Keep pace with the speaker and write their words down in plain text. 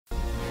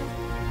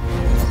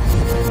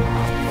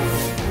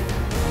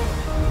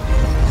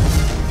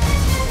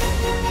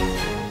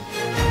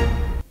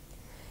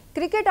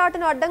Cricket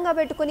ఆటను అడ్డంగా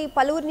పెట్టుకుని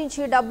పలువురి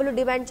నుంచి డబ్బులు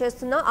డిమాండ్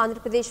చేస్తున్న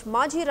ఆంధ్రప్రదేశ్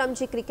మాజీ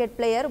Ranji cricket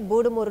player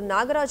బూడుమూరు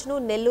నాగరాజును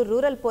Nellore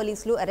rural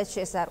పోలీసులు అరెస్ట్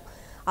చేశారు.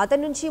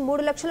 అతని నుంచి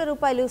 3 లక్షల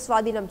రూపాయలు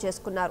స్వాధీనం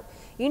చేసుకున్నారు.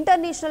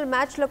 ఇంటర్నేషనల్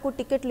మ్యాచ్లకు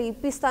టికెట్లు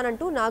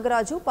ఇప్పిస్తానంటూ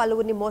నాగరాజు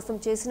పలువురిని మోసం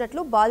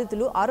చేసినట్లు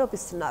బాధితులు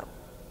ఆరోపిస్తున్నారు.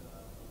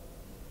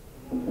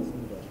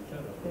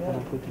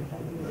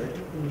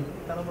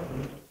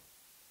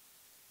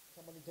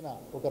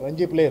 ఒక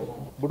రంజీ ప్లేయర్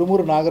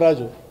బుడుమూరు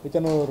నాగరాజు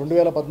ఇతను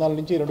 2014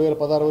 నుంచి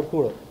 2016 వరకు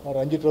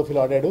రంజీ ట్రోఫీలో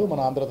ఆడాడు మన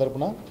ఆంధ్ర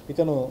తరపున.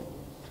 ఇతను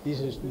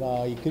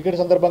ఈ క్రికెట్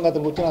సందర్భంగా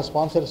అతనికి వచ్చిన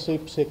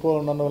స్పాన్సర్షిప్స్ ఎక్కువ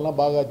ఉండడం వల్ల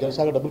బాగా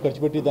జలసాగా డబ్బులు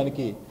ఖర్చు పెట్టి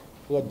దానికి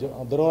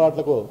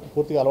దురలవాట్లకు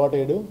పూర్తిగా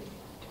అలవాటయ్యాడు.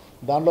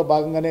 దానిలో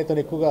భాగంగానే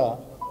ఇతను ఎక్కువగా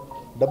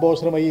డబ్బు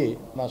అవసరమయ్యి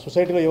నా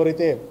సొసైటీలో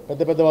ఎవరైతే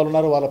పెద్ద పెద్ద వాళ్ళు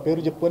ఉన్నారో వాళ్ళ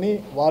పేరు చెప్పుకొని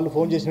వాళ్ళు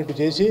ఫోన్ చేసినట్టు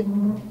చేసి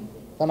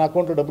తన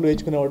అకౌంట్లో డబ్బులు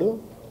వేయించుకునేవాడు.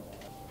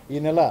 ఈ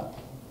నెల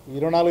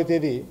 24వ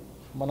తేదీ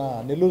మన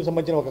నెల్లూరుకు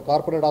సంబంధించిన ఒక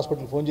కార్పొరేట్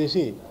హాస్పిటల్ ఫోన్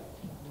చేసి,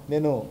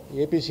 నేను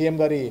ఏపీ సీఎం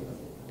గారి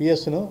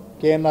పిఎస్ను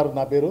కేఎన్ఆర్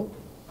నా పేరు,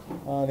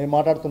 నేను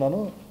మాట్లాడుతున్నాను,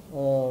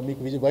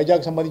 మీకు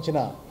వైజాగ్ సంబంధించిన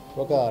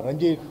ఒక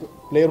రంజీ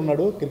ప్లేయర్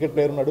ఉన్నాడు, క్రికెట్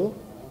ప్లేయర్ ఉన్నాడు,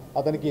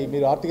 అతనికి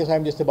మీరు ఆర్థిక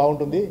సాయం చేస్తే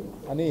బాగుంటుంది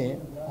అని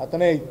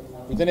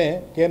ఇతనే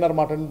కేఎన్ఆర్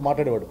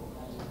మాట్లాడేవాడు.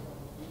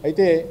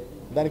 అయితే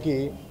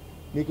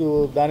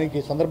దానికి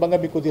సందర్భంగా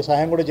మీకు కొద్దిగా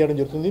సహాయం కూడా చేయడం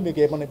జరుగుతుంది. మీకు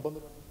ఏమైనా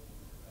ఇబ్బందులు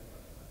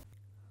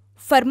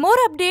For more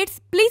updates,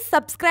 please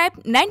subscribe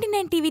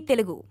 99TV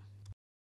Telugu.